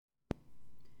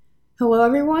Hello,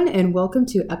 everyone, and welcome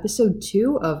to episode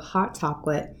 2 of Hot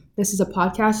Chocolate. This is a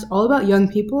podcast all about young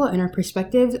people and our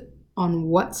perspective on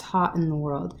what's hot in the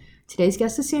world. Today's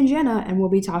guest is Sanjana, and we'll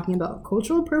be talking about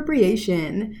cultural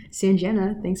appropriation.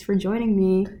 Sanjana, thanks for joining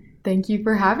me. Thank you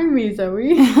for having me,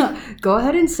 Zoe. Go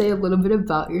ahead and say a little bit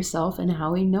about yourself and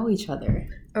how we know each other.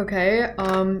 Okay,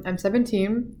 I'm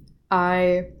 17.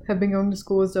 I have been going to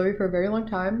school with Zoe for a very long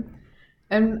time,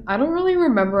 and I don't really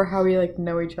remember how we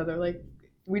know each other.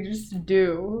 We just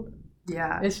do.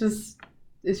 Yeah. It's just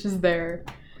there.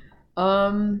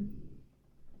 Yeah,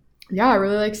 I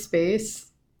really like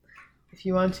space. If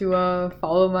you want to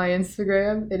follow my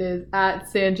Instagram, it is at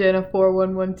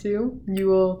Sanjana4112. You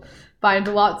will find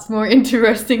lots more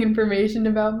interesting information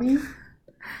about me.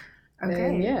 Okay.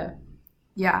 And yeah.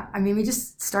 Yeah, I mean, we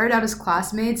just started out as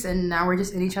classmates, and now we're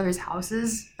just in each other's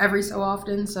houses every so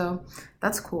often, so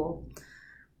that's cool.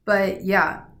 But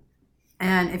yeah,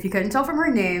 and if you couldn't tell from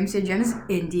her name, Sanjana's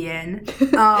Indian.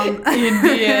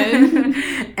 Indian.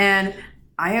 And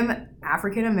I am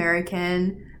African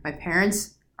American. My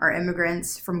parents are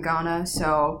immigrants from Ghana,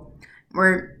 so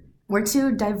we're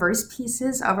two diverse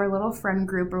pieces of our little friend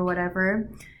group or whatever.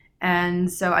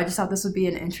 And so I just thought this would be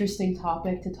an interesting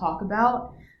topic to talk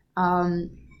about.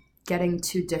 Getting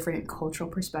two different cultural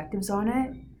perspectives on it.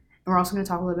 And we're also going to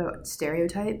talk a little bit about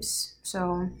stereotypes.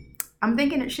 So I'm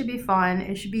thinking it should be fun.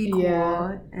 It should be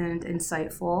cool and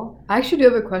insightful. I actually do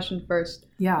have a question first.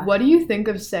 Yeah. What do you think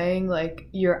of saying,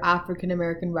 you're African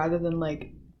American rather than,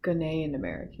 Ghanaian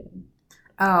American?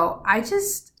 Oh,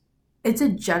 it's a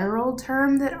general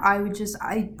term that I would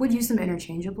use them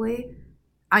interchangeably.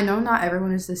 I know not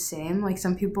everyone is the same.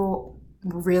 Some people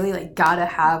really gotta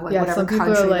have whatever some people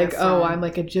country are they're from. I'm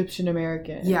Egyptian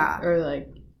American, or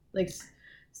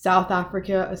South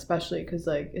Africa, especially because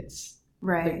it's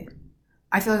right.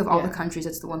 I feel of all the countries,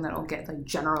 it's the one that'll get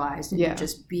generalized into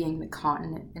just being the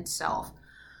continent itself.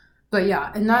 But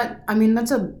yeah, and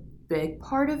that's a big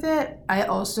part of it. I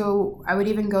would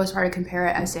even go as far to compare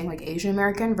it as saying Asian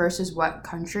American versus what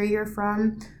country you're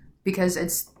from, because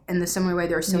it's in the similar way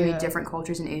there are so many different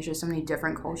cultures in Asia, so many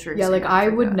different cultures. Yeah, I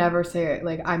would never say it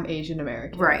I'm Asian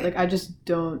American. Right. I just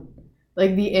don't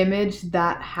the image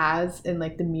that has in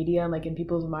the media and in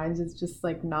people's minds is just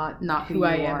not who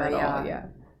I am at all. Yeah.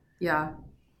 Yeah.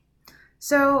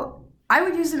 So I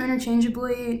would use them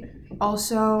interchangeably.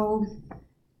 Also,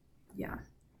 yeah.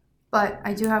 But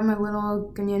I do have my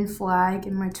little Ghanaian flag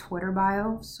in my Twitter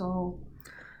bio, so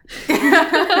we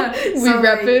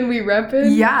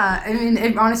reppin'. Yeah, I mean,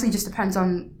 it honestly just depends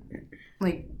on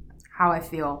how I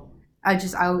feel. I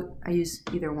use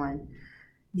either one.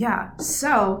 Yeah.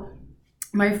 So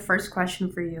my first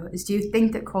question for you is: do you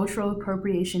think that cultural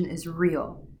appropriation is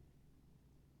real?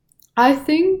 I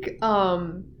think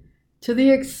to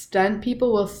the extent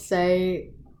people will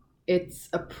say it's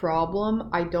a problem,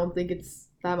 I don't think it's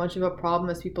that much of a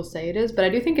problem as people say it is, but I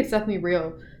do think it's definitely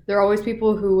real. There are always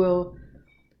people who will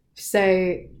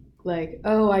say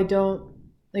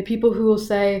people who will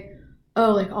say,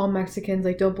 all Mexicans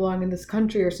all belong in this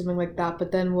country or something like that,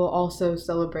 but then we'll also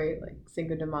celebrate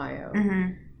Cinco de Mayo.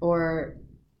 Mm-hmm. Or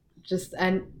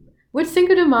which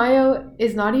Cinco de Mayo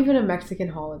is not even a Mexican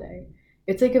holiday.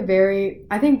 It's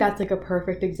I think that's a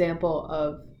perfect example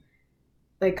of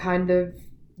kind of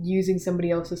using somebody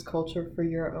else's culture for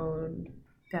your own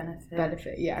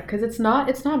benefit. Yeah, because it's not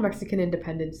Mexican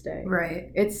Independence Day.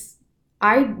 Right.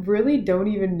 I really don't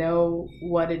even know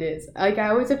what it is. I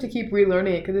always have to keep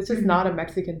relearning it because it's just not a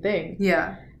Mexican thing.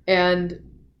 Yeah. And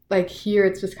here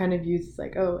it's just kind of used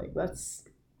let's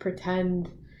pretend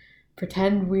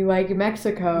we like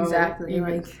Mexico. Exactly.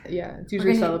 It's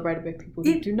usually celebrated by people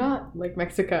who do not like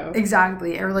Mexico.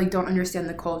 Exactly. Or don't understand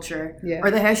the culture. Yeah.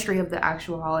 Or the history of the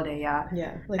actual holiday. Yeah.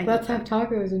 Yeah. Let's have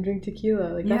tacos and drink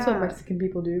tequila. That's what Mexican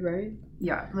people do, right?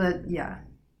 Yeah. Yeah.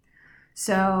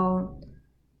 So,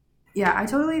 yeah, I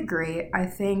totally agree. I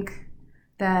think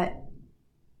that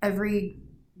for me,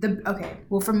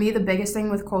 the biggest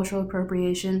thing with cultural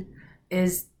appropriation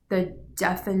is the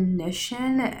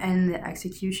definition and the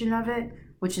execution of it,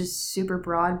 which is super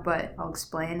broad, but I'll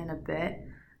explain in a bit.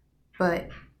 But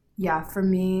yeah, for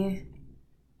me,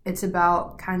 it's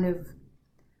about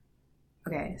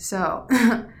so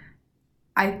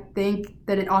I think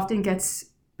that it often gets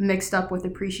mixed up with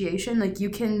appreciation. You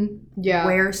can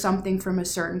wear something from a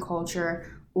certain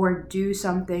culture or do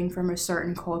something from a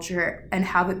certain culture and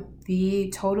have it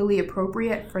be totally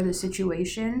appropriate for the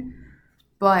situation,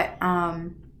 but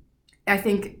I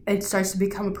think it starts to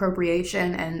become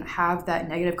appropriation and have that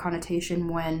negative connotation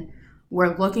when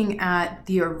we're looking at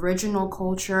the original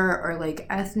culture or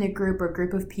ethnic group or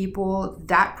group of people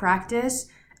that practice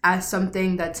as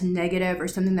something that's negative or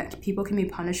something that people can be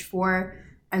punished for,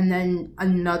 and then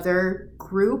another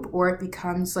group, or it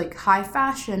becomes like high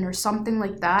fashion or something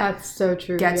like that, That's so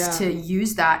true. gets to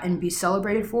use that and be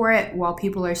celebrated for it, while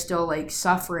people are still like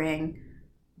suffering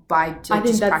by I think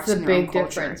just that's the practicing their own big culture.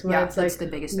 difference. When Yeah, it's that's like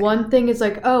the biggest thing. one thing is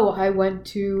like, oh, I went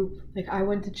to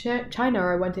China,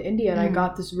 or I went to India, and I Mhm.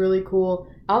 got this really cool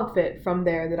outfit from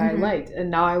there that I Mhm. liked, and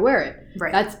now I wear it.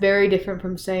 Right. That's very different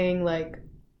from saying like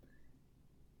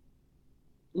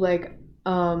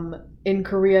in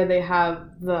Korea they have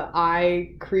the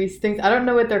eye crease things. I don't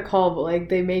know what they're called, but like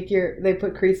they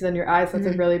put creases on your eyes. That's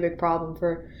a Mhm. really big problem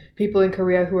for people in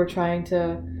Korea who are trying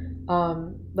to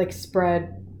like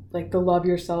spread like the love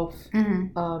yourself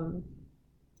Mhm.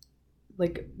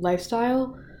 like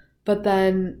lifestyle. But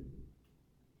then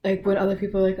like when other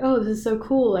people are like, oh, this is so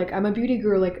cool, like I'm a beauty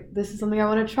guru, like this is something I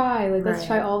want to try, like let's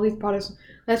try Right. all these products,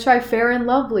 let's try Fair and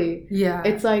Lovely. Yeah.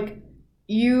 It's like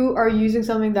you are using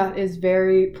something that is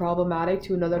very problematic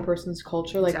to another person's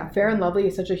culture. Like Exactly. Fair and Lovely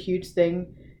is such a huge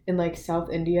thing in like South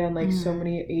India and like so Mhm.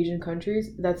 many Asian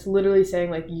countries. That's literally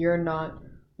saying like you're not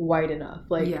white enough,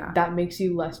 like Yeah. that makes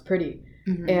you less pretty.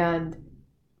 Mhm. And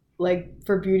like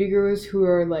for beauty gurus who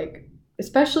are like,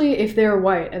 especially if they're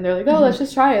white and they're like, oh, Mhm. let's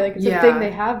just try it, like it's a Yeah. thing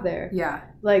they have there, Yeah.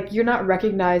 like you're not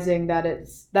recognizing that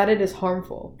it is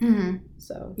harmful. Mhm.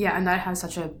 So Yeah, and that has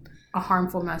such a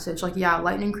harmful message. Like, yeah,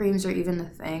 lightening creams are even a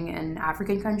thing in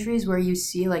African countries where you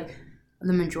see like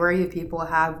the majority of people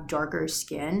have darker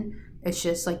skin. It's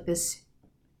just like this.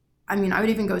 I mean, I would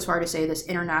even go as far to say this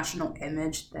international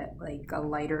image that like a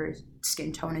lighter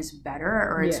skin tone is better,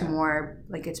 or it's Yeah. more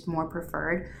like it's more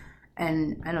preferred.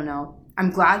 And I don't know. I'm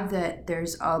glad that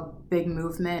there's a big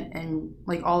movement and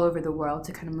like all over the world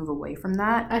to kind of move away from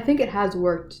that. I think it has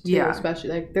worked too, Yeah. especially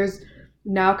like there's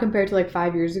now compared to like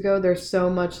 5 years ago, there's so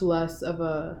much less of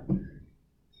a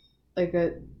like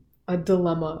a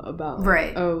dilemma about like,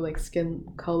 Right. oh, like skin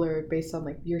color based on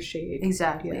like your shade.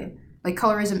 Exactly. Yeah. Like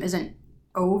colorism isn't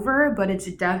over, but it's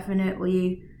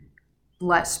definitely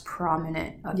less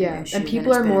prominent of Yeah, an issue and than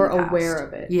people it's are been in more the past. aware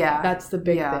of it. Yeah. That's the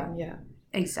big Yeah. thing. Yeah.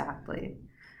 Exactly.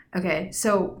 Okay,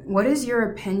 so what is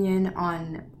your opinion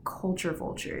on culture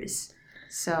vultures?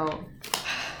 So,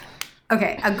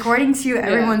 okay, according to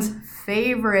everyone's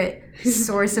favorite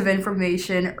source of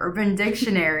information, Urban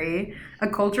Dictionary, a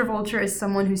culture vulture is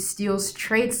someone who steals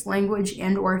traits, language,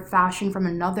 and or fashion from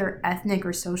another ethnic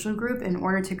or social group in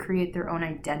order to create their own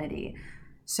identity.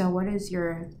 So, what are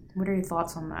your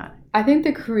thoughts on that? I think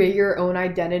the create your own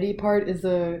identity part is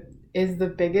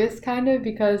the biggest kind of,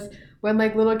 because when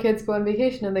like little kids go on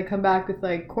vacation and they come back with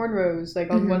like cornrows like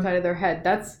on one side of their head,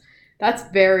 that's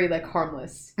very like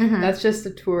harmless. Mhm. That's just a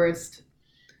tourist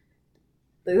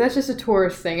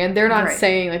thing, and they're not Right.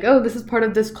 saying like, oh, this is part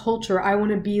of this culture, I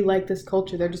want to be like this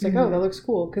culture. They're just like, oh, that looks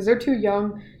cool, because they're too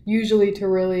young usually to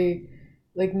really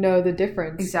like know the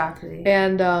difference. Exactly.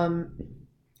 And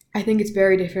I think it's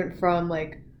very different from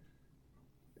like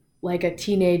a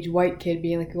teenage white kid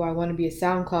being like, oh, I want to be a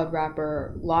SoundCloud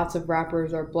rapper. Lots of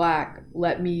rappers are black.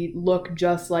 Let me look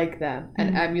just like them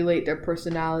and emulate their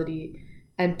personality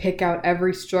and pick out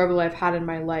every struggle I've had in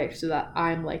my life so that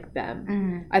I'm like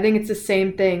them. I think it's the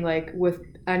same thing like with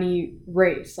any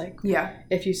race. Like, Yeah.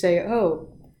 if you say, oh,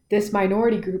 this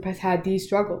minority group has had these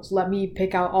struggles, let me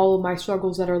pick out all of my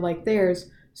struggles that are like theirs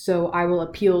so I will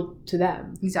appeal to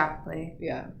them. Exactly.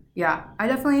 Yeah. Yeah. I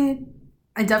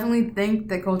definitely think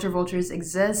that culture vultures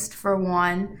exist, for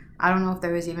one. I don't know if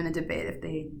there was even a debate if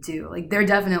they do. Like, they're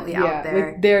definitely out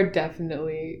there. Like, they're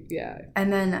definitely, yeah.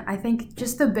 And then I think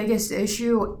just the biggest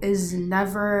issue is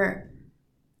never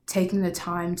taking the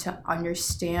time to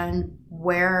understand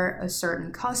where a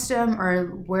certain custom or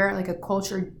where like a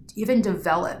culture even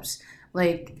develops.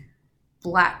 Like,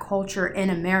 Black culture in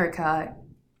America,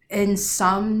 in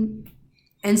some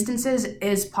instances,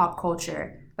 is pop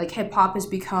culture. Like, hip hop has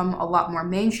become a lot more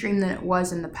mainstream than it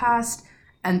was in the past,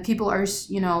 and people are,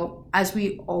 as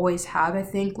we always have, I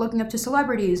think, looking up to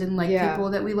celebrities and like people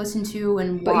that we listen to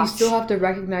and watch. But you still have to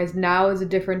recognize now is a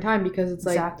different time, because it's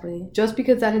like, exactly, just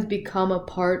because that has become a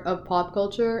part of pop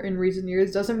culture in recent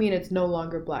years doesn't mean it's no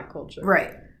longer Black culture.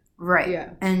 Right.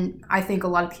 Yeah. And I think a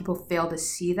lot of people fail to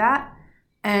see that.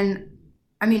 And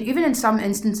I mean, even in some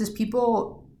instances,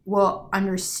 people will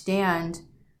understand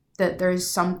that there's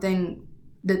something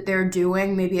that they're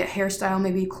doing, maybe a hairstyle,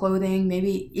 maybe clothing,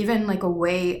 maybe even like a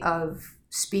way of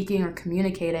speaking or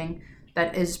communicating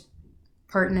that is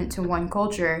pertinent to one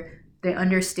culture. They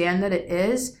understand that it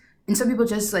is. And some people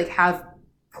just like have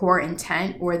poor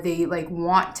intent, or they like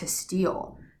want to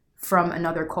steal from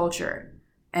another culture.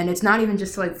 And it's not even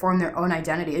just to like form their own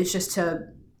identity. It's just to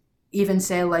even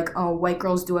say like, oh, white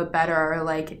girls do it better or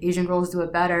like Asian girls do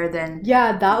it better, then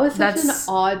Yeah, that was such an that's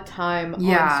odd time on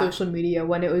yeah. social media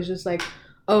when it was just like,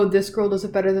 oh, this girl does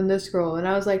it better than this girl. And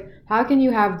I was like, how can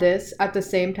you have this at the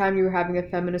same time you were having a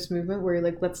feminist movement where you're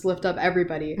like, let's lift up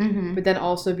everybody, Mm-hmm. but then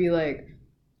also be like,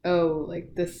 oh,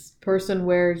 like this person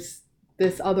wears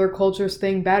this other culture's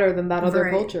thing better than that other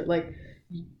Right. culture. Like,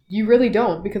 you really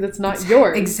don't, because it's not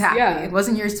yours. Exactly. Yeah. It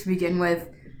wasn't yours to begin with,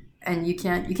 and you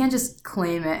can't just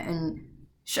claim it. And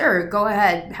sure, go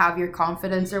ahead, have your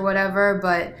confidence or whatever,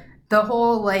 but the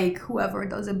whole like whoever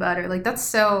does it better, like that's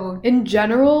so In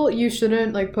general, you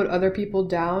shouldn't like put other people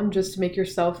down just to make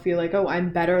yourself feel like, oh,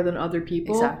 I'm better than other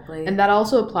people. exactly. And that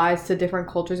also applies to different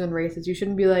cultures and races. You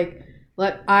shouldn't be like,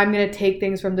 I'm going to take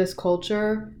things from this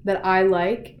culture that I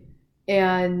like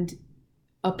and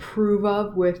approve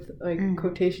of, with like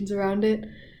quotations around it,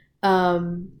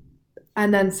 and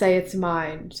then say it's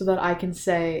mine so that I can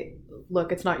say,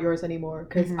 look, it's not yours anymore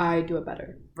because I do it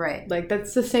better. Right. Like,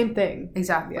 that's the same thing.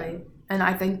 Exactly. Yeah. And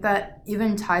I think that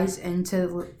even ties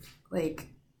into like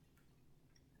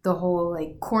the whole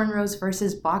like cornrows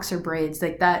versus boxer braids,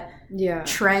 like that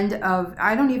trend of,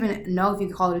 I don't even know if you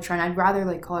could call it a trend, I'd rather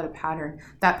like call it a pattern,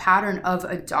 that pattern of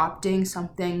adopting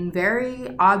something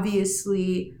very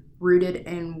obviously rooted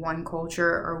in one culture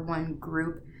or one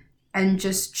group and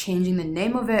just changing the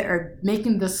name of it or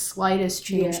making the slightest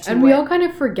change to and we all kind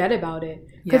of forget about it,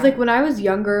 because like when I was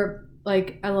younger,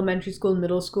 like elementary school and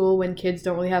middle school, when kids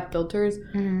don't really have filters,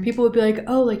 people would be like,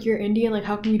 oh, like you're Indian, like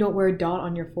how come you don't wear a dot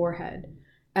on your forehead?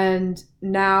 And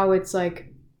now it's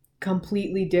like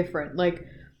completely different. Like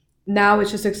now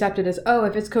it's just accepted as, oh,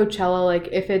 if it's Coachella, like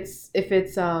if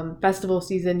it's festival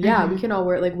season, we can all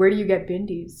wear it. Like, where do you get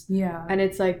bindis? And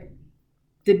it's like,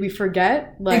 did we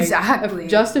forget? Like, exactly.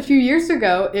 Just a few years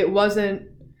ago, it wasn't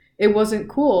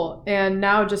cool, and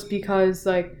now just because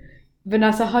like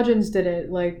Vanessa Hudgens did it,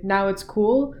 like now it's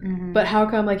cool. But how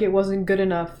come like it wasn't good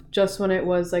enough just when it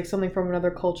was like something from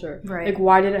another culture? Right. Like,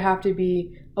 why did it have to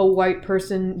be a white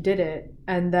person did it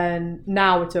and then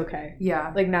now it's okay?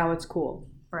 Yeah. Like now it's cool.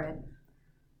 Right.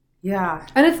 Yeah.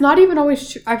 And it's not even always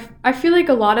true. I feel like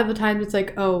a lot of the times it's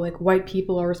like, oh, like white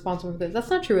people are responsible for this.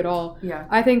 That's not true at all. Yeah.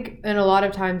 I think, and a lot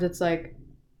of times it's like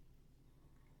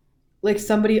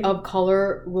somebody of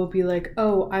color will be like,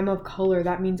 oh, I'm of color,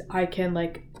 that means I can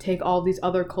like take all these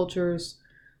other cultures'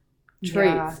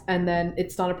 traits, and then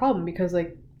it's not a problem because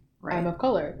like I'm of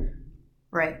color.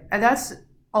 Right. And that's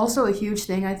also a huge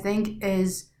thing, I think,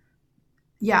 is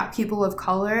people of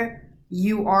color,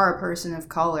 you are a person of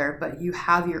color, but you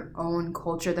have your own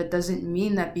culture. That doesn't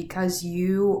mean that because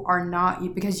you are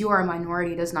a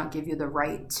minority does not give you the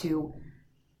right to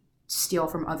steal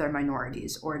from other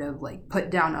minorities or to like put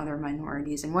down other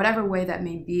minorities in whatever way that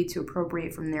may be, to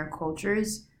appropriate from their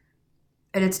cultures.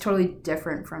 And it's totally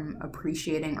different from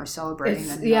appreciating or celebrating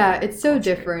them. Yeah, it's so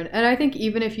different. And I think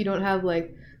even if you don't have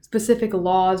like specific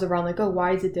laws around like, oh,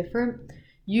 why is it different?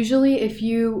 Usually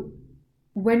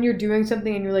when you're doing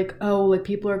something and you're like, oh, like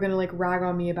people are going to like rag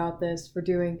on me about this for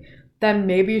doing, then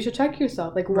maybe you should check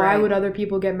yourself. Like, why would other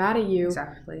people get mad at you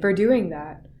for doing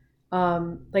that?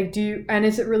 Like, and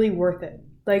is it really worth it?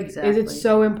 Like, is it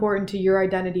so important to your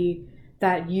identity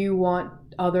that you want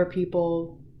other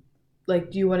people,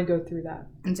 like, do you want to go through that?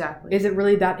 Exactly. Is it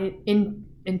really that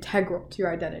integral to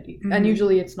your identity? And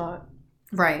usually it's not.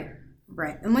 Right.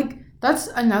 And like, that's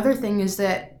another thing, is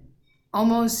that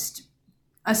almost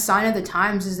a sign of the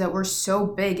times is that we're so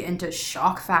big into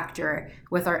shock factor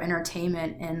with our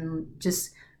entertainment, and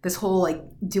just this whole like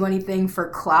do anything for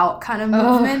clout kind of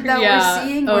movement that we're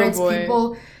seeing, where it's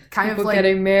people of like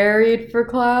getting married for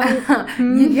clout.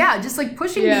 Just like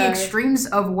pushing the extremes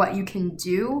of what you can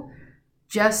do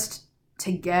just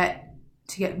to get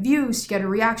views, to get a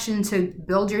reaction, to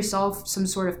build yourself some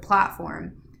sort of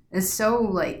platform. It's so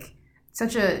like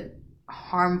such a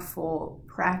harmful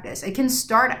practice. It can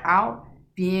start out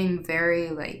being very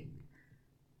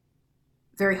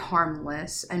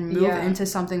harmless and move into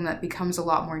something that becomes a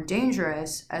lot more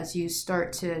dangerous as you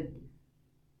start to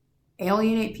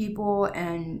alienate people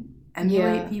and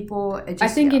emulate people. I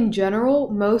think in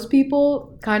general, most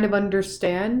people kind of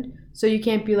understand, so you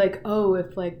can't be like, oh,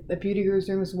 if like the beauty gurus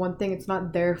doing this one thing, it's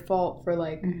not their fault for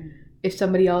like if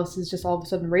somebody else is just all of a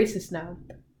sudden racist now.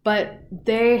 But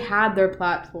they had their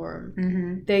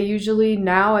platform. They usually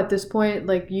now at this point,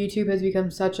 like YouTube has become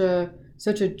such a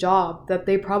job that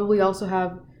they probably also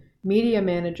have media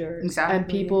managers and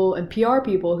people and PR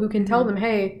people who can tell them,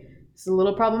 hey, it's a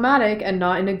little problematic and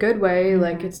not in a good way.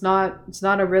 Like it's not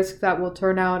a risk that will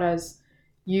turn out as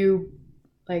you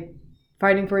like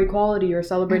fighting for equality or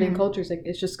celebrating cultures. Like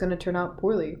it's just going to turn out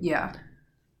poorly. Yeah.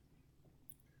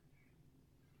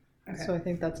 Okay. So I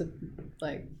think that's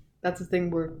a thing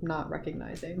we're not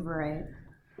recognizing. Right.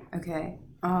 Okay.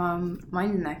 My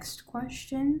next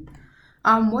question.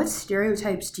 What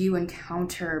stereotypes do you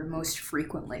encounter most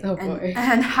frequently? Oh boy.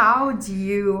 And how do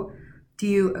you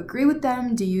agree with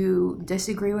them? Do you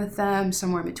disagree with them?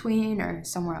 Somewhere in between or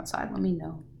somewhere outside? Let me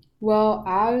know. Well,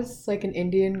 as like an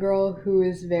Indian girl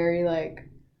who's very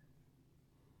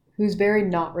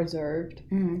not reserved,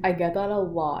 Mm-hmm. I get that a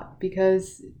lot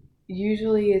because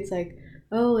usually it's like,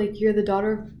 oh, like you're the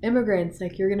daughter of immigrants,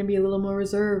 like you're gonna be a little more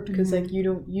reserved because like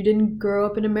you didn't grow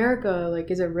up in America, like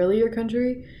is it really your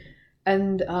country?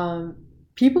 And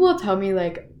people will tell me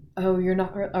like, oh, you're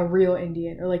not a real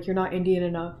Indian, or like you're not Indian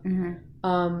enough,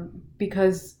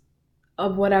 because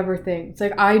of whatever thing. It's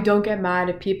like I don't get mad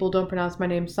if people don't pronounce my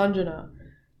name Sanjana,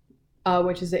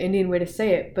 which is the Indian way to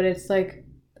say it, but it's like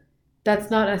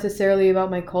that's not necessarily about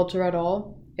my culture at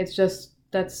all. It's just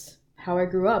that's how I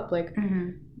grew up. Like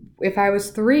if I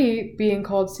was 3 being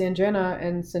called Sanjana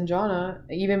and Sanjana,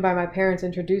 even by my parents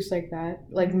introduced like that,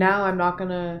 like now I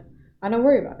don't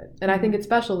worry about it. And I think it's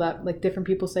special that like different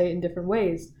people say it in different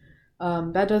ways.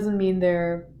 That doesn't mean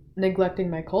they're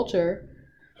neglecting my culture.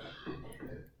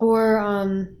 Or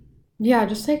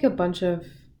just like a bunch of,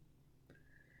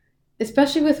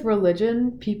 especially with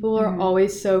religion, people are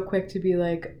always so quick to be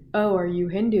like, oh, are you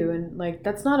Hindu? And like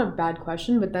that's not a bad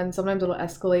question, but then sometimes it'll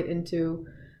escalate into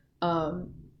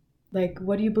like,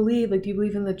 what do you believe? Like, do you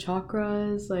believe in the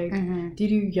chakras? Like, do you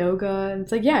do yoga? And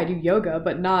it's like, yeah, I do yoga,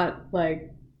 but not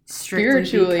like Strictly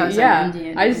spiritually. because Yeah, I'm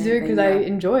Indian I just do it anything, because I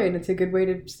enjoy it, and it's a good way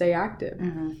to stay active.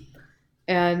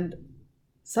 And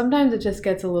sometimes it just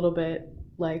gets a little bit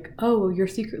like, oh, you're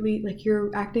secretly like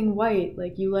you're acting white,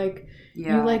 like you like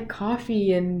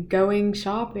coffee and going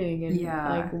shopping and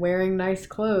like wearing nice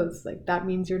clothes, like that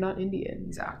means you're not Indian.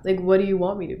 Exactly. Like, what do you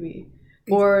want me to be?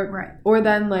 Or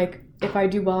then like if I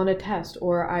do well on a test,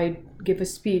 or I give a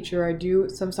speech, or I do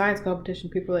some science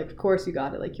competition, people are like, of course you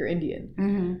got it, like you're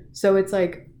Indian. So it's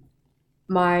like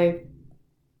my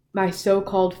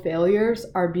so-called failures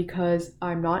are because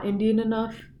I'm not Indian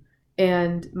enough,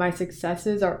 and my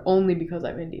successes are only because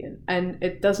I'm Indian. And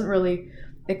it doesn't really,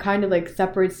 it kind of like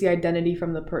separates the identity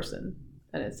from the person.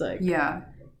 And it's like,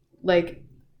 like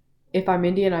if I'm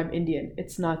Indian, I'm Indian.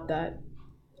 It's not that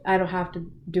I don't have to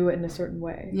do it in a certain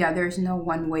way. Yeah, there's no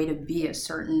one way to be a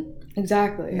certain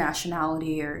exactly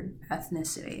nationality or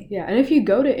ethnicity. Yeah, and if you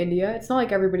go to India, it's not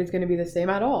like everybody's going to be the same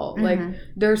at all. Like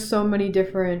there's so many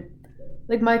different,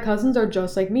 like my cousins are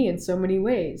just like me in so many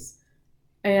ways.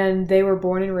 And they were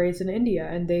born and raised in India,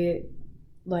 and they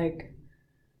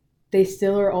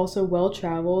still are also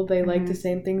well-traveled. They like the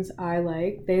same things I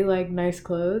like. They like nice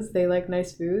clothes. They like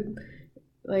nice food.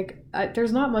 Like,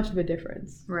 there's not much of a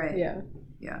difference. Right. Yeah.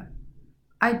 Yeah.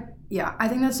 I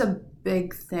think that's a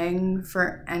big thing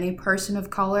for any person of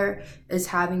color, is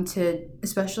having to,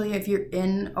 especially if you're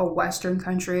in a Western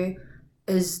country,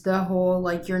 is the whole,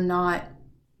 like, you're not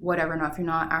whatever enough, you're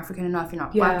not African enough, you're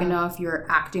not black enough, you're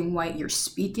acting white, you're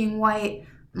speaking white.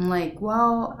 I'm like,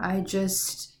 well, I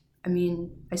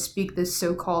speak this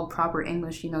so-called proper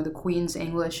English, the Queen's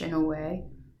English in a way.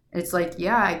 It's like,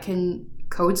 yeah, I can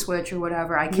code switch or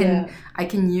whatever. I can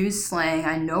use slang.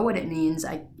 I know what it means.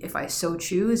 If I so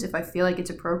choose, if I feel like it's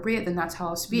appropriate, then that's how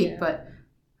I'll speak. Yeah. But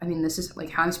this is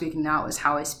like how I'm speaking now is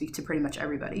how I speak to pretty much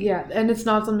everybody. Yeah, and it's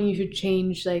not something you should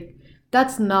change. Like,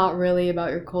 that's not really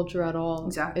about your culture at all.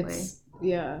 Exactly.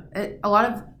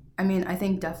 I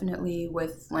think definitely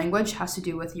with language has to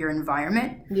do with your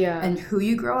environment and who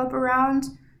you grow up around.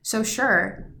 So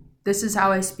sure, this is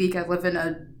how I speak. I live in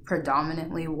a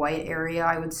predominantly white area,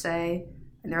 I would say.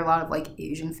 And there are a lot of like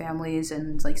Asian families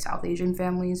and like South Asian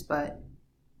families, but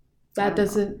that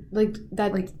doesn't like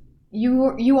that like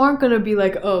you aren't gonna be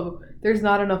like, oh, there's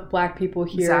not enough black people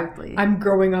here. Exactly. I'm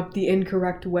growing up the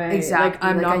incorrect way. Exactly. Like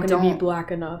I'm not gonna be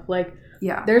black enough. Like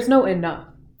there's no enough.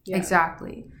 Yeah.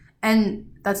 Exactly. And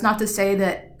that's not to say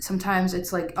that sometimes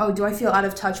it's like, oh, do I feel out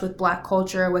of touch with black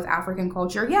culture, with African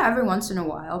culture? Yeah, every once in a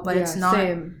while, but it's not.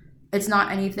 Same. It's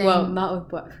not anything. Well, not with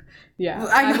black. Yeah,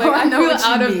 I know. I know feel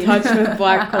out of touch with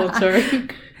black culture.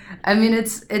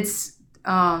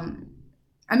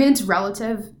 It's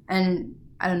relative, and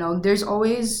I don't know. There's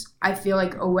always, I feel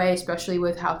like, a way, especially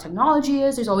with how technology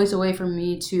is. There's always a way for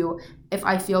me to, if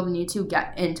I feel the need to,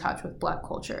 get in touch with black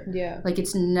culture. Yeah, like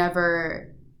it's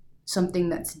never something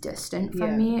that's distant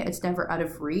from me. It's never out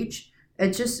of reach.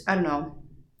 It's just, I don't know.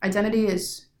 Identity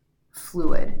is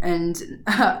fluid, and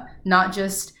not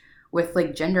just with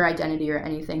like gender identity or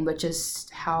anything, but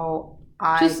just how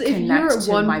I connect if you're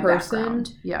to one my person,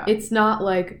 background. Yeah, it's not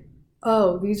like,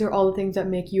 oh, these are all the things that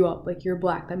make you up. Like you're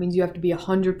black, that means you have to be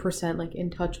 100% like in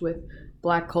touch with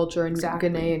Black culture and Exactly.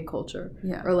 Ghanaian culture,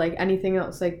 Yeah. or like anything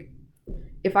else. Like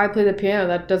if I play the piano,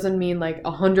 that doesn't mean like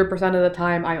 100% of the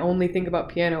time I only think about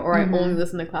piano or I only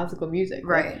listen to classical music.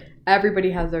 Right. Like,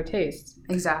 everybody has their tastes.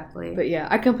 Exactly. But yeah,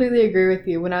 I completely agree with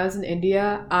you. When I was in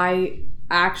India, I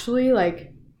actually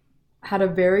like had a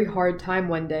very hard time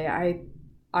one day.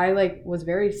 I like was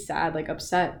very sad, like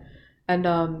upset, and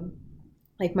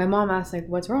like my mom asked like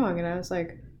what's wrong, and I was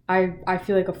like I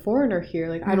feel like a foreigner here.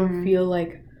 Like I don't feel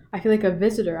like, I feel like a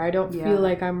visitor. I don't feel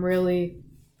like I'm really,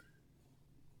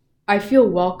 I feel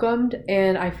welcomed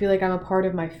and I feel like I'm a part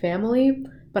of my family,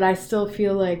 but I still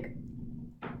feel like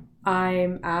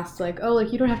I'm asked like, oh,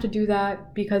 like you don't have to do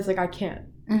that because like I can't.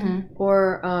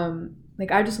 Or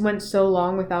like I just went so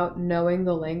long without knowing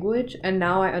the language and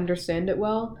now I understand it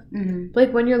well. But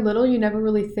like when you're little, you never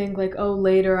really think like, oh,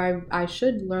 later I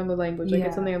should learn the language. Like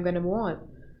it's something I'm gonna want.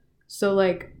 So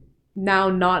like now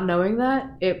not knowing that,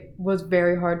 it was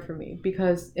very hard for me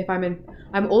because if I'm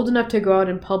old enough to go out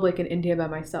in public in India by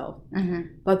myself.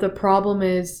 But the problem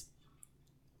is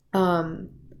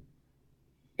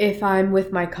if I'm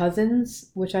with my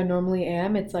cousins, which I normally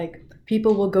am, it's like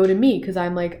people will go to me because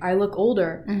I'm like, I look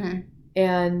older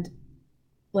and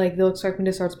like they'll expect me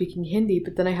to start speaking Hindi,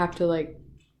 but then I have to like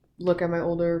look at my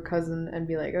older cousin and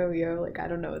be like, oh, yo, like I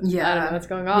don't know what's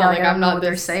going on. Yeah, like I don't know what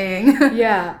they're saying.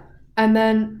 Yeah. And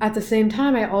then at the same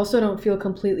time, I also don't feel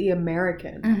completely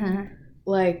American.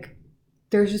 Like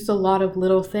there's just a lot of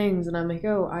little things and I'm like,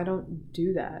 oh, I don't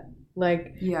do that.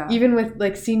 Like even with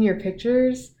like senior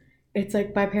pictures, it's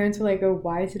like my parents were like, oh,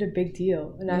 why is it a big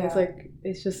deal? And I was like,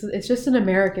 it's just an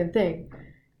American thing.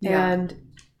 And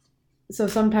so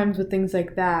sometimes with things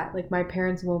like that, like my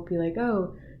parents won't be like,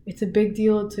 oh, it's a big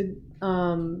deal to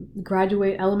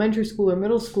graduate elementary school or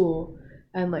middle school,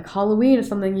 and like Halloween is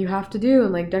something you have to do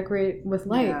and like decorate with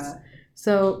lights.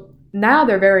 So now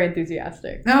they're very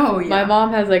enthusiastic. Oh yeah. My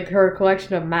mom has like her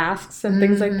collection of masks and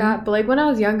things like that. But like when I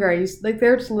was younger, I used like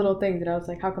there were just little things that I was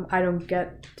like, how come I don't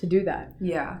get to do that?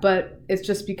 Yeah. But it's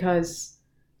just because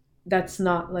that's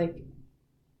not like,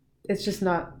 it's just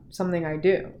not something I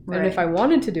do. Right. And if I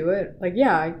wanted to do it, like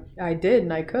I did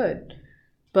and I could.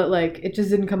 But like it just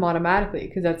didn't come automatically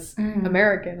because that's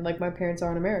American. Like my parents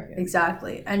aren't American.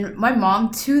 Exactly. And my mom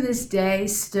to this day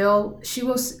still,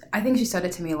 I think she said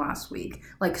it to me last week,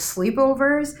 like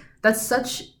sleepovers, that's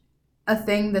such a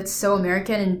thing that's so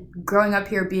American. And growing up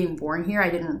here, being born here, I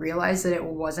didn't realize that it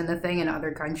wasn't a thing in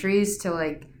other countries to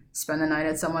like spend the night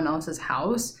at someone else's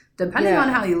house. Depending on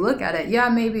how you look at it,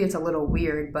 maybe it's a little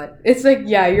weird, but it's like,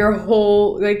 your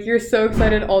whole, like, you're so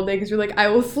excited all day because you're like, I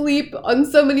will sleep on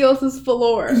somebody else's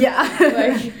floor. Yeah.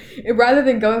 Like, rather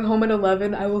than going home at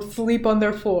 11, I will sleep on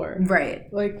their floor. Right.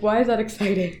 Like, why is that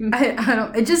exciting? I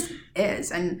don't, it just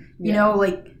is. And, you know,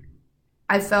 like,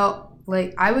 I felt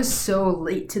like I was so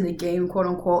late to the game, quote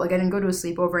unquote. Like, I didn't go to a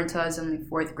sleepover until I was in like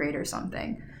 4th grade or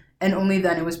something. And only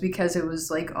then it was because it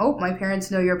was like, oh, my parents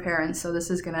know your parents, so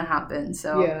this is going to happen.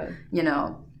 So, you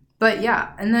know. But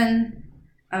yeah, and then,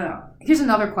 I don't know. Here's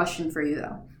another question for you,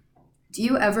 though. Do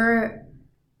you ever,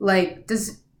 like,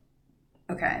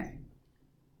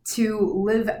 to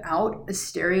live out a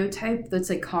stereotype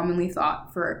that's, like, commonly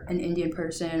thought for an Indian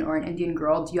person or an Indian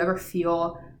girl, do you ever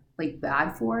feel, like,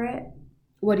 bad for it?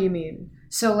 What do you mean?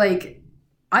 So, like,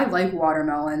 I like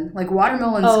watermelon. Like,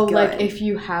 watermelon's good. Like, if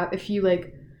you,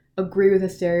 like, agree with a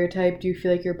stereotype, do you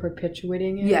feel like you're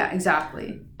perpetuating it? Yeah,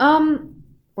 exactly.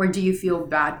 Or do you feel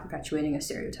bad perpetuating a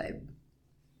stereotype?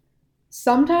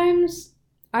 Sometimes,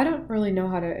 I don't really know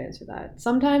how to answer that.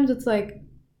 Sometimes it's like,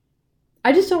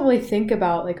 I just don't really think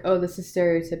about like, oh, this is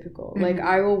stereotypical. Like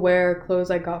I will wear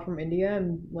clothes I got from India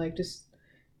and like just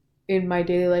in my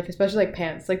daily life, especially like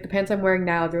pants. Like the pants I'm wearing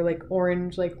now, they're like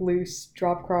orange, like loose,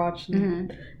 drop crotch.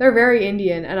 And they're very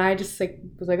Indian. And I just like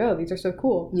was like, oh, these are so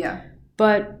cool. Yeah.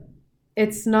 But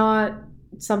it's not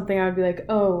something I would be like,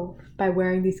 oh, by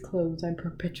wearing these clothes, I'm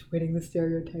perpetuating the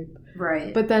stereotype.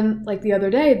 Right. But then, like, the other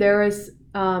day, there was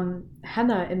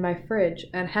henna in my fridge.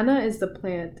 And henna is the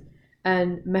plant.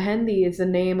 And mehendi is the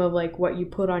name of, like, what you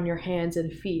put on your hands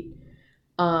and feet.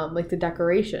 Like, the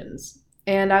decorations.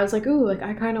 And I was like, ooh, like,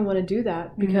 I kind of want to do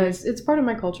that. Because it's part of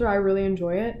my culture. I really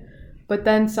enjoy it. But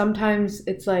then sometimes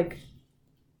it's, like,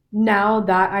 now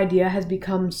that idea has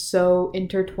become so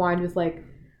intertwined with, like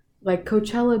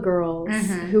Coachella girls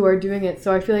who are doing it.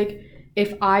 So I feel like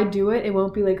if I do it, it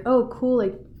won't be like, oh, cool,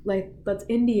 like that's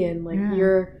Indian. Like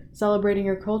you're celebrating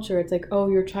your culture. It's like, oh,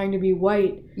 you're trying to be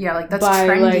white. Yeah, like that's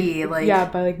trendy.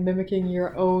 Like by like mimicking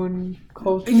your own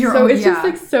culture. It's just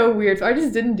like so weird. So I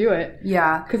just didn't do it.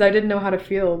 Yeah. Because I didn't know how to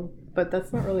feel. But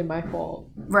that's not really my fault.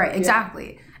 Right,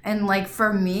 exactly. And like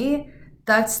for me,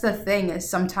 that's the thing, is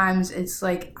sometimes it's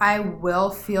like I will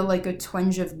feel like a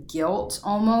twinge of guilt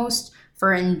almost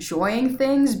for enjoying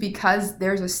things because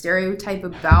there's a stereotype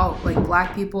about like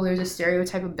black people, there's a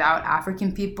stereotype about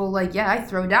African people. Like, yeah, I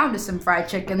throw down to some fried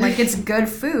chicken, like it's good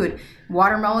food.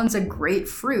 Watermelon's a great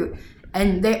fruit.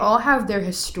 And they all have their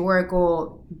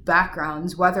historical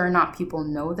backgrounds, whether or not people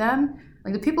know them.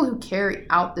 Like the people who carry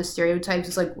out the stereotypes,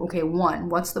 it's like, okay, one,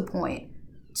 what's the point?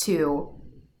 Two,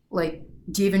 like,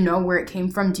 do you even know where it came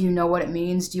from? Do you know what it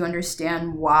means? Do you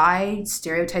understand why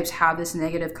stereotypes have this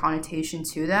negative connotation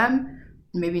to them?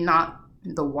 Maybe not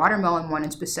the watermelon one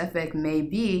in specific,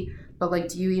 maybe, but like,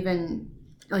 do you even,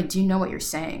 like, do you know what you're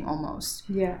saying almost?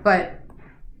 Yeah. But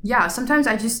yeah, sometimes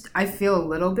I feel a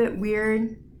little bit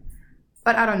weird,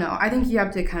 but I don't know. I think you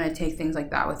have to kind of take things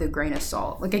like that with a grain of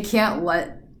salt. Like, I can't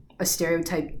let a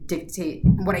stereotype dictate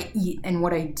what I eat and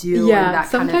what I do. Yeah, and that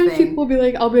sometimes kind of thing. people will be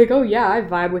like, I'll be like, oh yeah, I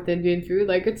vibe with Indian food.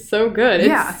 Like, it's so good.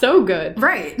 Yeah. It's so good.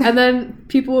 Right. And then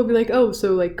people will be like, oh,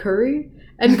 so like curry?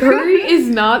 And curry is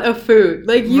not a food.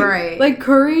 Like, you, right. Like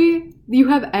curry, you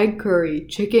have egg curry,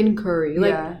 chicken curry.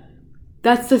 Like, yeah.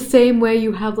 That's the same way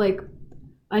you have like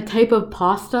a type of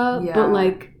pasta, Yeah. but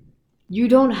like, you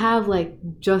don't have like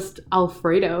just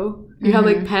Alfredo. You have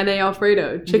like penne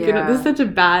Alfredo, chicken. Yeah. This is such a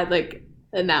bad like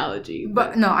analogy.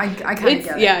 But no, I kind of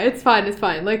get it. Yeah, it's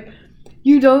fine. Like,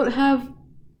 you don't have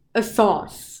a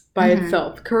sauce by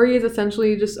itself. Curry is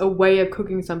essentially just a way of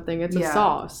cooking something. It's a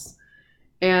sauce.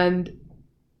 And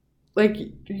like,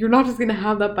 you're not just gonna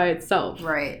have that by itself.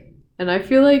 Right. And I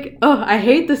feel like, I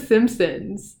hate The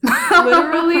Simpsons.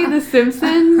 Literally, The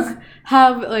Simpsons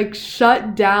have like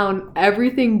shut down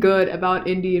everything good about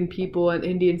Indian people and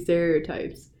Indian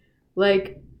stereotypes.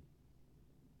 Like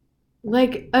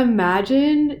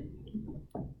imagine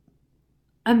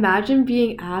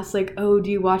being asked like, oh,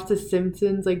 do you watch The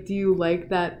Simpsons? Like, do you like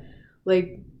that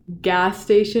like gas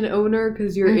station owner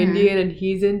because you're Indian and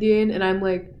he's Indian? And I'm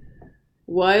like,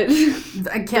 what?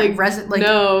 I can't like,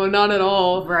 no, not at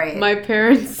all. Right. My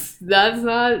parents, that's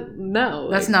not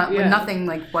nothing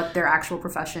like what their actual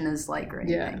profession is like or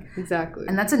anything. Yeah, exactly.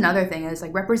 And that's another thing, is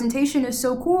like representation is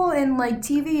so cool in like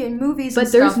TV and movies but and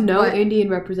stuff. There's no Indian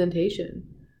representation.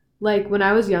 Like, when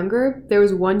I was younger, there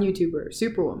was one YouTuber,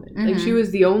 Superwoman. Like, she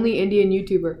was the only Indian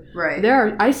YouTuber. Right.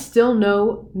 I still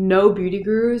know no beauty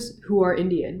gurus who are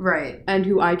Indian. Right. And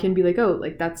who I can be like, oh,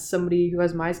 like, that's somebody who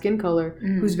has my skin color,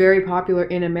 who's very popular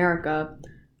in America.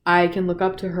 I can look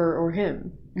up to her or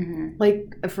him.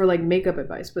 Like, for, like, makeup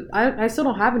advice. But I still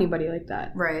don't have anybody like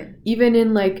that. Right. Even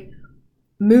in, like,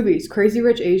 movies, Crazy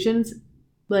Rich Asians,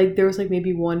 like, there was, like,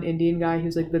 maybe one Indian guy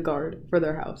who's, like, the guard for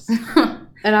their house.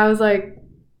 And I was like,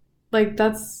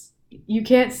 that's,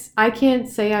 I can't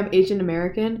say I'm Asian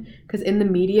American, because in the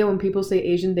media, when people say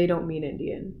Asian, they don't mean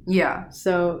Indian. Yeah.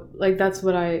 So, like, that's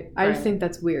what I just think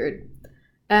that's weird.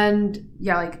 And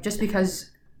yeah, like, just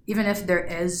because even if there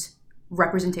is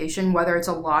representation, whether it's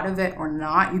a lot of it or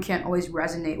not, you can't always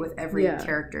resonate with every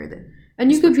character that. And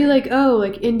you could be like, oh,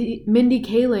 like Mindy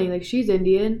Kaling, like, she's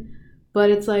Indian, but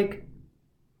it's like,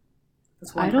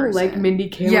 I don't like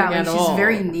Mindy Kaling at all. Yeah, she's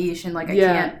very niche, and like I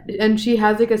can't. And she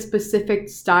has like a specific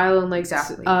style and like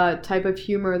type of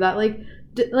humor that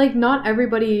like not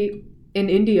everybody in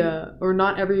India, or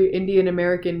not every Indian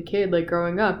American kid like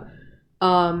growing up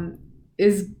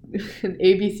is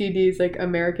ABCD's like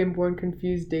American Born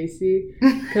Confused Daisy,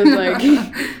 because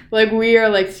like we are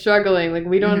like struggling, like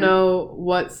we don't know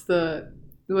what's the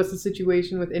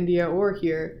situation with India or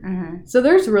here. So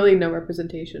there's really no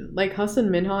representation. Like, Hassan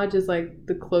Minhaj is like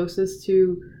the closest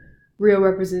to real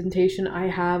representation I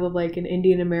have of like an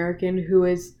Indian American who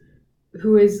is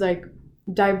like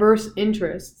diverse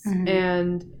interests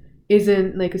and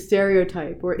isn't like a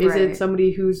stereotype, or isn't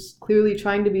somebody who's clearly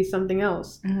trying to be something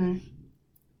else.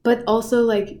 But also,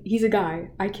 like, he's a guy.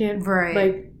 I can't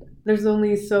like, there's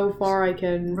only so far I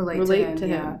can relate to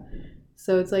him.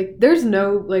 So it's like, there's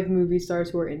no like movie stars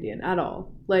who are Indian at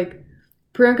all. Like,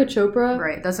 Priyanka Chopra.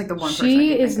 Right, that's like the one person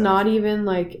she is not even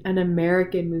like an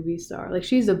American movie star. Like,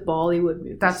 she's a Bollywood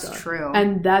movie star. That's true.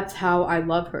 And that's how I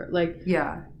love her. Like,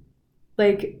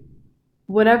 like,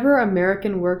 whatever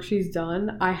American work she's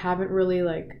done, I haven't really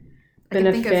like been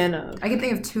a fan of. I can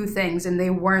think of two things, and they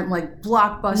weren't like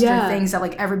blockbuster things that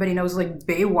like everybody knows, like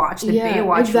Baywatch. The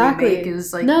Baywatch remake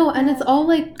is like, no, and it's all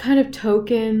like kind of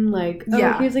token, like,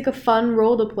 oh, here's like a fun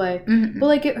role to play. But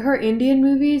like, her Indian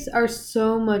movies are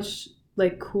so much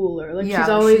like cooler. Like, she's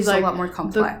always like a lot more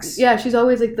complex. She's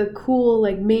always like the cool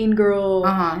like main girl,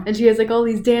 and she has like all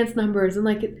these dance numbers, and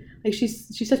like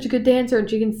she's such a good dancer, and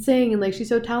she can sing, and like she's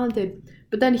so talented.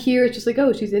 But then here it's just like,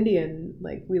 oh, she's Indian,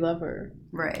 like we love her.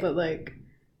 Right. But like,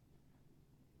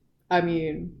 I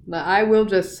mean, I will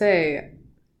just say,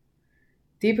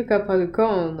 Deepika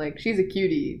Padukone, like, she's a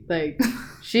cutie. Like,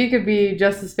 she could be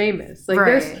just as famous. Like,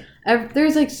 Right.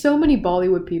 there's like so many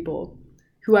Bollywood people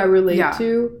who I relate Yeah.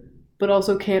 to, but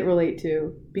also can't relate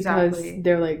to because Exactly.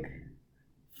 they're like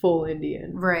full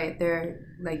Indian. Right. They're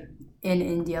like in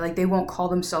India. Like they won't call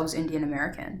themselves Indian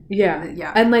American. Yeah.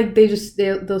 Yeah. And like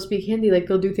they'll speak Hindi, like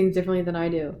they'll do things differently than I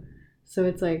do. So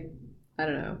it's like, I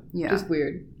don't know. Yeah. Just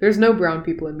weird. There's no brown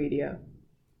people in media.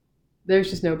 There's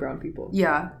just no brown people.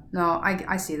 Yeah. No,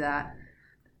 I see that.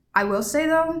 I will say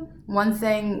though, one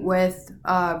thing with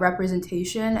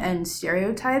representation and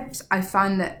stereotypes, I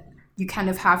find that you kind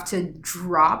of have to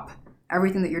drop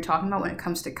everything that you're talking about when it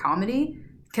comes to comedy.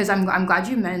 Because I'm glad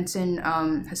you mentioned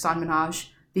Hassan Minhaj,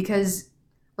 because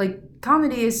like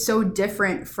comedy is so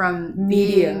different from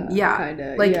Media, being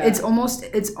kinda, like yeah. it's almost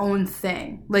its own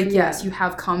thing. Like Yeah. yes, you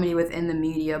have comedy within the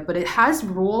media, but it has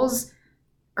rules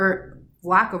or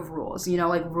lack of rules. You know,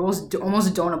 like rules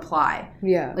almost don't apply.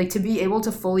 Yeah. Like to be able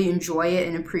to fully enjoy it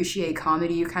and appreciate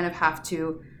comedy, you kind of have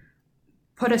to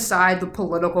put aside the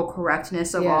political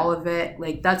correctness of Yeah. all of it.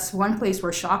 Like that's one place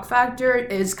where shock factor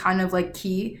is kind of like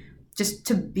key, just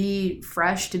to be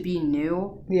fresh, to be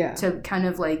new, Yeah. to kind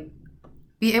of like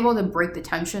be able to break the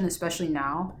tension, especially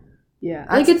now. Yeah.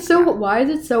 That's- Like it's so yeah. why is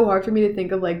it so hard for me to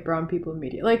think of like brown people in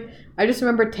media? Like I just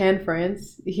remember Tan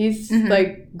France. He's Mhm.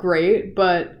 like great,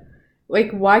 but like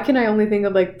why can I only think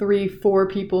of like 3-4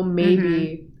 people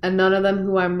maybe and none of them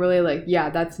who I'm really like, yeah,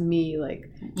 that's me. Like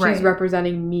she's Right.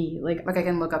 representing me. Like Like I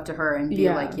can look up to her and be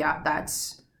Yeah. like, yeah,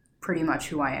 that's pretty much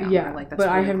who I am. yeah, Or, like that's but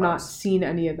I really have not close. seen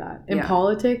any of that. In Yeah.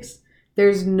 politics,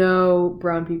 there's no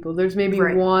brown people. There's maybe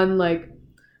Right. one like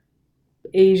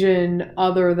Asian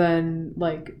other than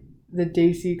like the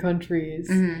Desi countries.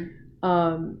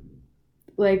 Mhm.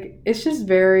 Like it's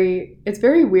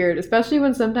very weird, especially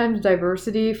when sometimes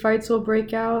diversity fights will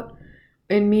break out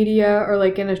in media or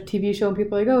like in a TV show and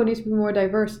people are like, oh, it needs to be more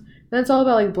diverse. And it's all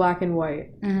about like black and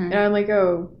white. Mhm. And I'm like,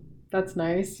 oh, that's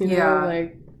nice, you know, Yeah.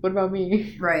 like what about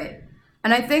me? Right.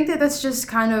 And I think that that's just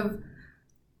kind of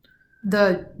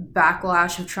the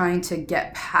backlash of trying to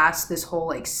get past this whole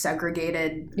like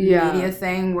segregated Yeah. media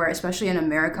thing, where especially in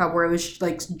America where it was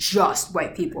like just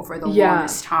white people for the Yeah.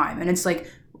 longest time. And it's like,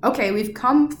 okay, we've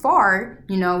come far,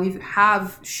 you know, we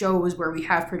have shows where we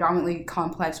have predominantly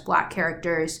complex black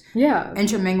characters Yeah.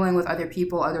 intermingling with other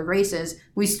people, other races.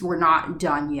 We're not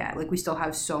done yet. Like we still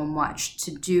have so much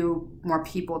to do, more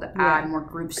people to add, Yeah. more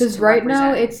groups Because to right now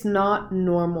represent. it's not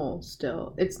normal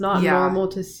still. It's not Yeah. normal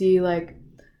to see like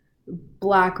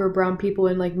black or brown people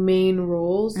in like main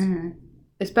roles, Mhm.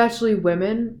 especially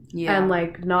women, Yeah. and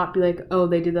like not be like, oh,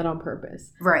 they did that on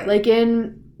purpose. Right. Like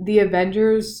in the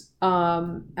Avengers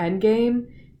Endgame,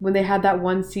 when they had that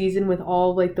one season with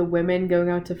all like the women going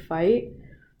out to fight,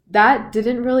 that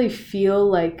didn't really feel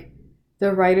like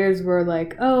the writers were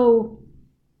like, oh,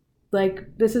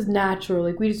 like this is natural,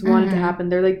 like we just want it to Mhm. happen.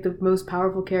 They're like the most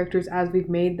powerful characters as we've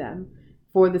made them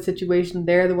for the situation.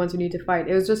 They're the ones who need to fight.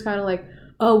 It was just kind of like,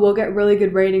 oh, we'll get really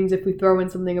good ratings if we throw in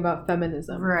something about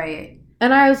feminism. Right.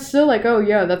 And I was still like, oh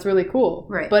yeah, that's really cool.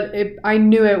 Right. But I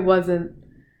knew it wasn't.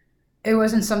 It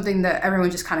wasn't something that everyone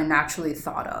just kind of naturally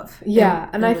thought of. Yeah, It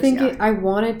and I was- think yeah. I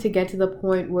wanted to get to the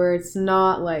point where it's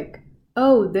not like,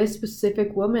 oh, this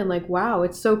specific woman, like, wow,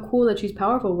 it's so cool that she's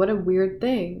powerful. What a weird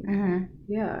thing. Mhm.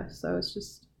 Yeah, so it's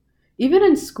just, even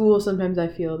in school, sometimes I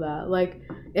feel that. Like,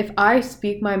 if I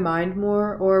speak my mind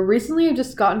more, or recently I've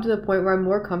just gotten to the point where I'm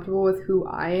more comfortable with who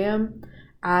I am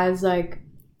as, like,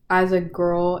 as a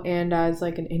girl and as,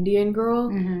 like, an Indian girl,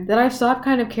 Mhm. that I've stopped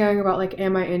kind of caring about, like,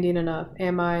 am I Indian enough?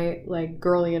 Am I, like,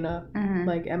 girly enough? Mhm.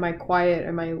 Like, am I quiet?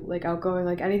 Am I, like, outgoing?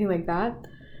 Like, anything like that.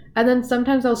 And then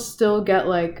sometimes I'll still get,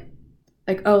 like,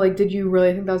 oh, like, did you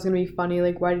really think that was going to be funny?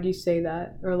 Like, why did you say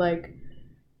that? Or, like,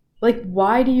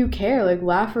 why do you care? Like,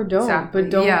 laugh or don't. Exactly,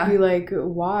 But don't yeah. be like,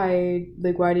 why?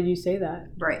 Like, why did you say that?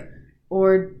 Right.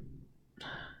 Or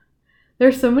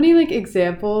there's so many, like,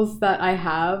 examples that I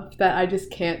have that I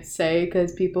just can't say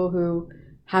because people who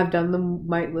have done them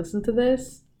might listen to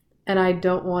this. And I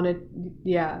don't want to,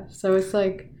 yeah. So it's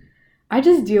like, I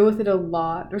just deal with it a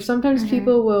lot. Or sometimes Mhm.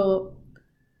 people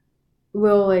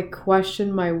will, like,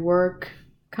 question my work,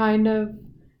 kind of.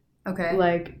 Okay.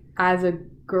 Like, as a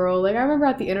girl. Like, I remember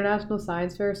at the International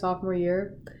Science Fair sophomore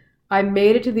year, I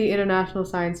made it to the International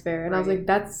Science Fair, and I was Right. like,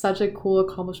 that's such a cool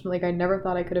accomplishment. Like, I never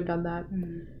thought I could have done that.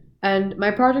 Mhm. And my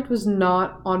project was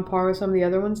not on par with some of the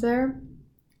other ones there.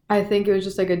 I think it was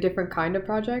just, like, a different kind of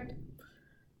project.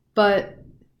 But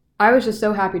I was just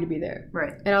so happy to be there.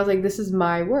 Right. And I was like, this is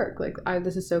my work. Like,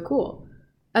 this is so cool.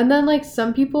 And then, like,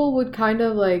 some people would kind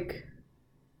of, like,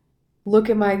 look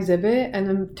at my exhibit and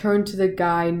then turn to the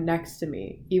guy next to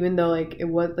me, even though like it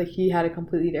was like he had a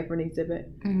completely different exhibit.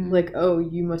 Like, oh,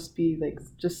 you must be like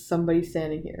just somebody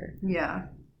standing here. Yeah.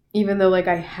 Even though like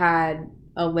I had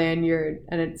a lanyard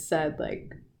and it said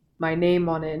like my name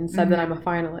on it and said that I'm a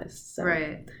finalist. So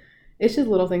right. It's just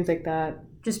little things like that.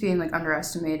 Just being like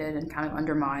underestimated and kind of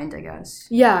undermined, I guess.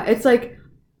 Yeah, it's like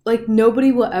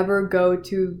nobody will ever go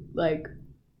to like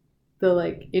the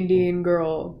like Indian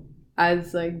girl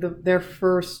as like their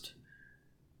first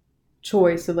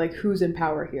choice of like who's in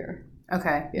power here.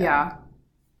 Okay. Yeah.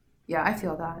 Yeah, I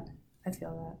feel that.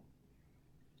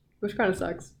 Which kind of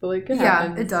sucks, but like it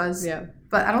happens. Yeah, it does. Yeah.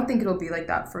 But I don't think it'll be like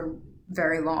that for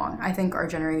very long. I think our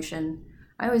generation,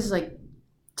 I always like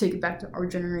take it back to our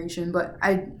generation, but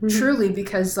I truly,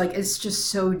 because like it's just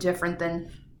so different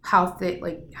than how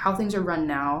things are run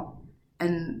now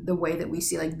and the way that we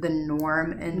see like the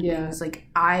norm and things. Like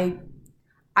I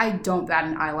don't bat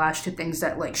an eyelash to things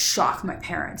that like shock my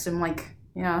parents. I'm like,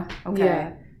 yeah, okay.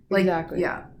 Yeah, like, exactly.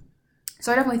 Yeah.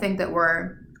 So I definitely think that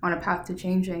we're on a path to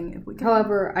changing if we can.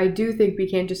 However, I do think we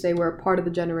can't just say we're a part of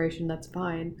the generation that's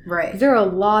fine. Right. There are a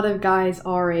lot of guys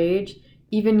our age,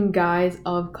 even guys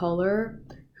of color,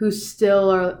 who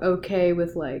still are okay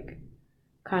with like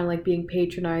kind of like being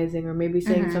patronizing or maybe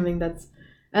saying something that's,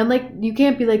 and like you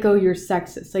can't be like, oh, you're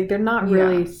sexist. Like they're not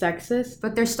really sexist,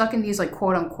 but they're stuck in these like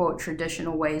quote unquote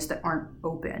traditional ways that aren't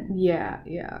open. Yeah.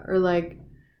 Or like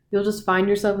you'll just find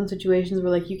yourself in situations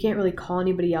where like you can't really call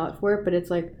anybody out for it, but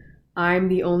it's like, I'm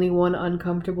the only one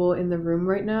uncomfortable in the room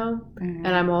right now, and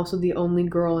I'm also the only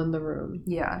girl in the room.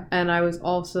 Yeah. And I was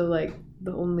also like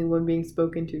the only one being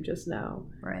spoken to just now.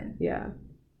 Right. Yeah.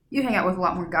 You hang out with a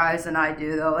lot more guys than I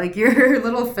do, though. Like your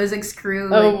little physics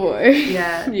crew. Oh boy.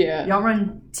 Yeah. Yeah. Y'all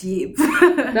run deep.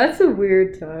 That's a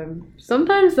weird time.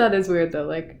 Sometimes that is weird though.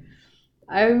 Like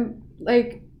I'm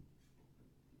like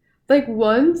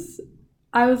once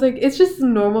I was like, it's just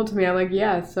normal to me. I'm like,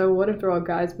 yeah, so what if they're all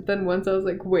guys? But then once I was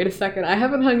like, wait a second, I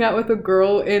haven't hung out with a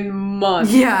girl in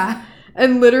months. Yeah.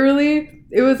 And literally,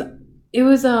 it was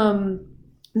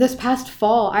this past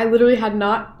fall, I literally had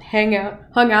not hung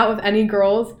out with any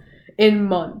girls in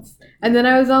months. And then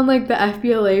I was on like the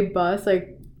FBLA bus,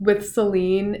 like with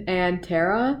Celine and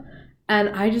Tara. And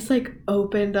I just, like,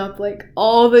 opened up, like,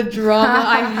 all the drama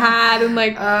I had. And,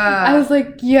 like, I was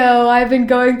like, yo, I've been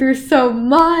going through so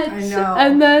much. I know.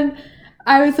 And then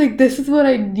I was like, this is what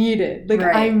I needed. Like,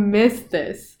 I miss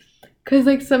this. Because,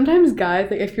 like, sometimes guys,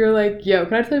 like, if you're like, yo,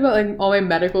 can I tell you about, like, all my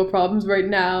medical problems right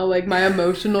now? Like, my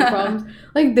emotional problems?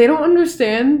 Like, they don't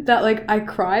understand that, like, I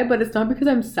cry, but it's not because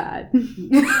I'm sad.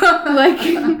 Like,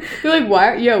 they're like,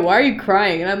 why are you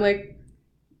crying? And I'm like,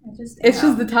 it's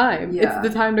just the time. Yeah. It's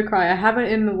the time to cry. I haven't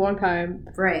in a long time.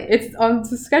 Right. It's on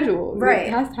the schedule. Right. It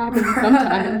has to happen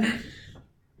sometime.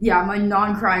 Yeah, my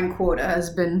non-crying quota has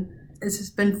been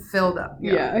filled up.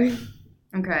 Yeah.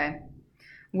 Okay.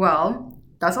 Well,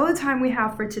 that's all the time we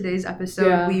have for today's episode.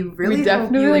 Yeah. We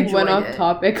definitely like went off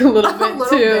topic a little bit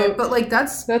too. But like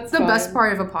that's the best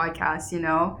part of a podcast, you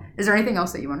know? Is there anything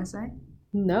else that you want to say?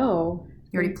 No.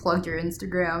 You already plugged your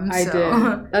Instagram. I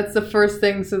did. That's the first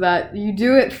thing, so that you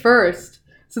do it first.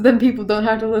 So then people don't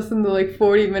have to listen to like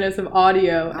 40 minutes of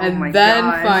audio and then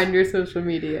find your social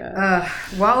media.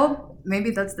 Well,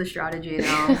 maybe that's the strategy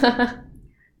now.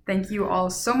 Thank you all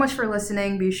so much for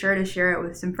listening. Be sure to share it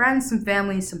with some friends, some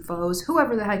family, some foes,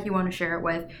 whoever the heck you want to share it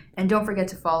with. And don't forget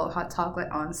to follow Hot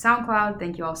Chocolate on SoundCloud.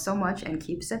 Thank you all so much and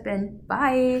keep sipping.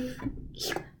 Bye.